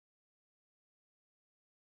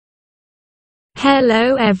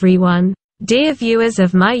Hello everyone. Dear viewers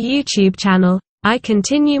of my YouTube channel, I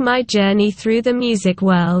continue my journey through the music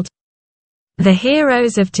world. The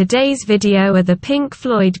heroes of today's video are the Pink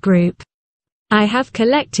Floyd group. I have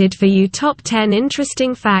collected for you top 10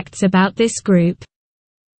 interesting facts about this group.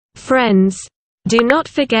 Friends, do not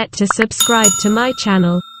forget to subscribe to my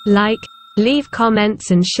channel, like, leave comments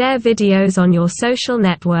and share videos on your social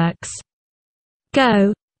networks.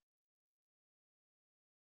 Go!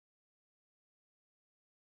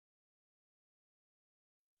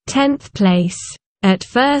 10th place. At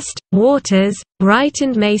first, Waters, Wright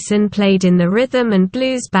and Mason played in the rhythm and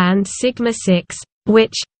blues band Sigma 6,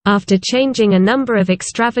 which, after changing a number of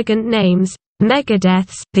extravagant names,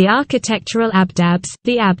 Megadeth's, the architectural Abdabs,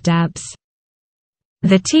 the Abdabs.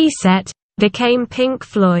 The T-set became Pink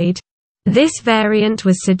Floyd. This variant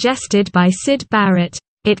was suggested by Syd Barrett.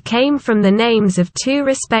 It came from the names of two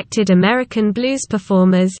respected American blues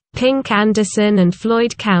performers, Pink Anderson and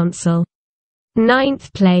Floyd Council.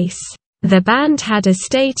 9th place. The band had a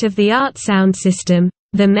state-of-the-art sound system,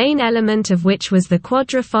 the main element of which was the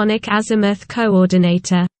quadraphonic azimuth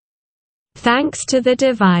coordinator. Thanks to the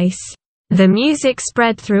device, the music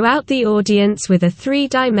spread throughout the audience with a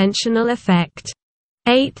three-dimensional effect.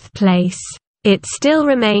 8th place. It still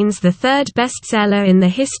remains the third bestseller in the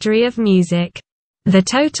history of music. The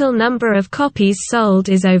total number of copies sold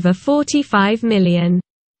is over 45 million.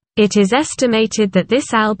 It is estimated that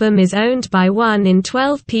this album is owned by 1 in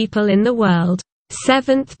 12 people in the world.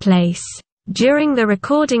 7th place. During the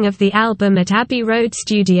recording of the album at Abbey Road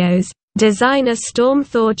Studios, designer Storm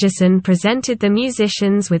Thorgerson presented the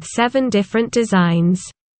musicians with 7 different designs.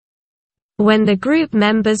 When the group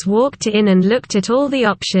members walked in and looked at all the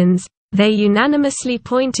options, they unanimously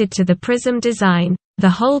pointed to the prism design. The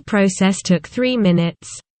whole process took 3 minutes.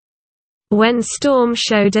 When Storm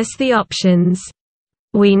showed us the options,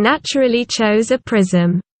 we naturally chose a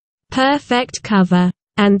prism. Perfect cover.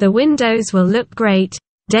 And the windows will look great,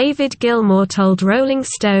 David Gilmour told Rolling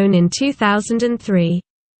Stone in 2003.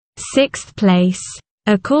 6th place.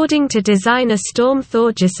 According to designer Storm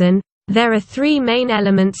Thorgerson, there are 3 main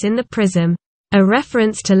elements in the prism. A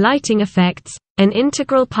reference to lighting effects, an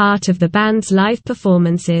integral part of the band's live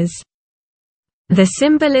performances. The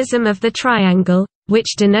symbolism of the triangle,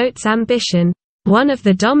 which denotes ambition, one of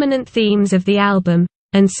the dominant themes of the album,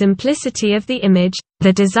 and simplicity of the image.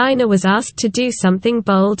 The designer was asked to do something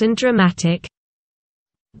bold and dramatic,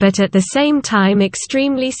 but at the same time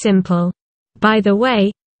extremely simple. By the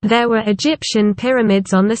way, there were Egyptian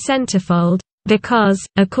pyramids on the centerfold, because,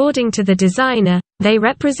 according to the designer, they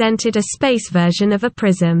represented a space version of a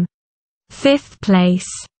prism. 5th place.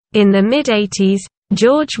 In the mid-80s,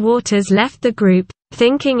 George Waters left the group,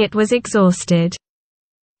 thinking it was exhausted.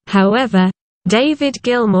 However, David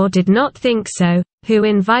Gilmour did not think so, who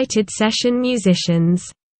invited session musicians,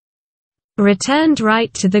 returned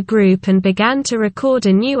Wright to the group and began to record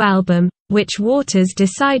a new album, which Waters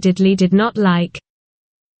decidedly did not like.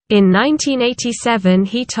 In 1987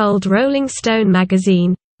 he told Rolling Stone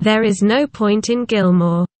magazine, "There is no point in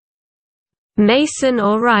Gilmour, Mason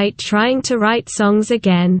or Wright trying to write songs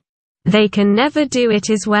again. They can never do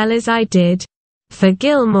it as well as I did. For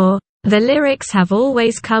Gilmour, the lyrics have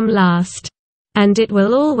always come last. And it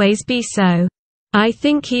will always be so. I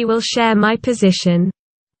think he will share my position."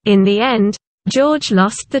 In the end, George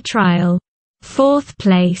lost the trial. 4th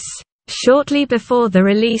place. Shortly before the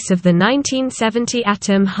release of the 1970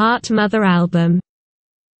 Atom Heart Mother album,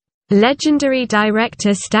 legendary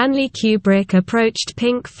director Stanley Kubrick approached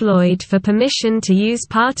Pink Floyd for permission to use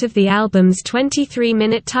part of the album's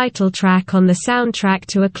 23-minute title track on the soundtrack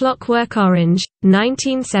to A Clockwork Orange,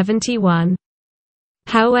 1971.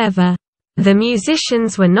 However, the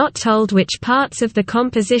musicians were not told which parts of the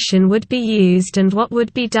composition would be used and what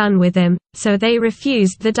would be done with them, so they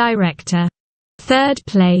refused the director. 3rd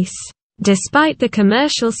place. Despite the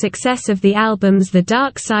commercial success of the albums The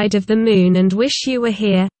Dark Side of the Moon and Wish You Were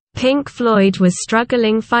Here, Pink Floyd was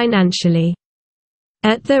struggling financially.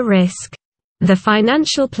 At the risk, the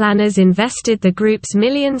financial planners invested the group's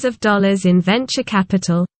millions of dollars in venture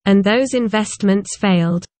capital, and those investments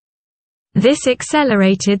failed. This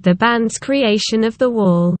accelerated the band's creation of The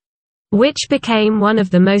Wall, which became one of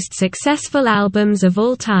the most successful albums of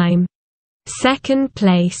all time. 2nd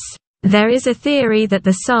place. There is a theory that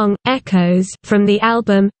the song, Echoes, from the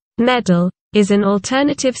album, Medal, is an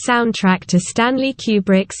alternative soundtrack to Stanley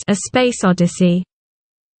Kubrick's A Space Odyssey.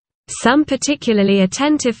 Some particularly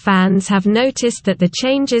attentive fans have noticed that the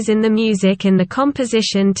changes in the music in the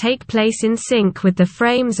composition take place in sync with the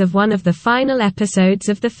frames of one of the final episodes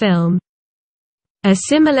of the film. A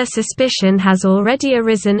similar suspicion has already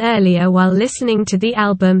arisen earlier while listening to the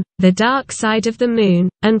album, The Dark Side of the Moon,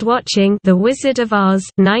 and watching The Wizard of Oz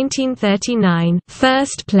 1939.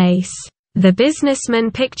 First place. The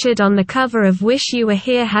businessman pictured on the cover of Wish You Were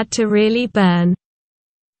Here had to really burn.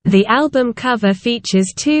 The album cover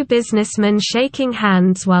features two businessmen shaking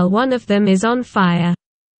hands while one of them is on fire.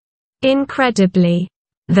 Incredibly,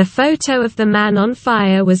 the photo of the man on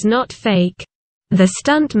fire was not fake. The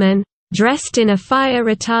stuntman, dressed in a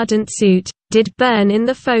fire-retardant suit, did burn in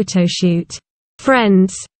the photoshoot.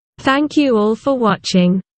 Friends, thank you all for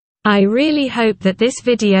watching. I really hope that this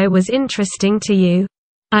video was interesting to you.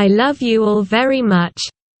 I love you all very much.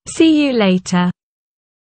 See you later.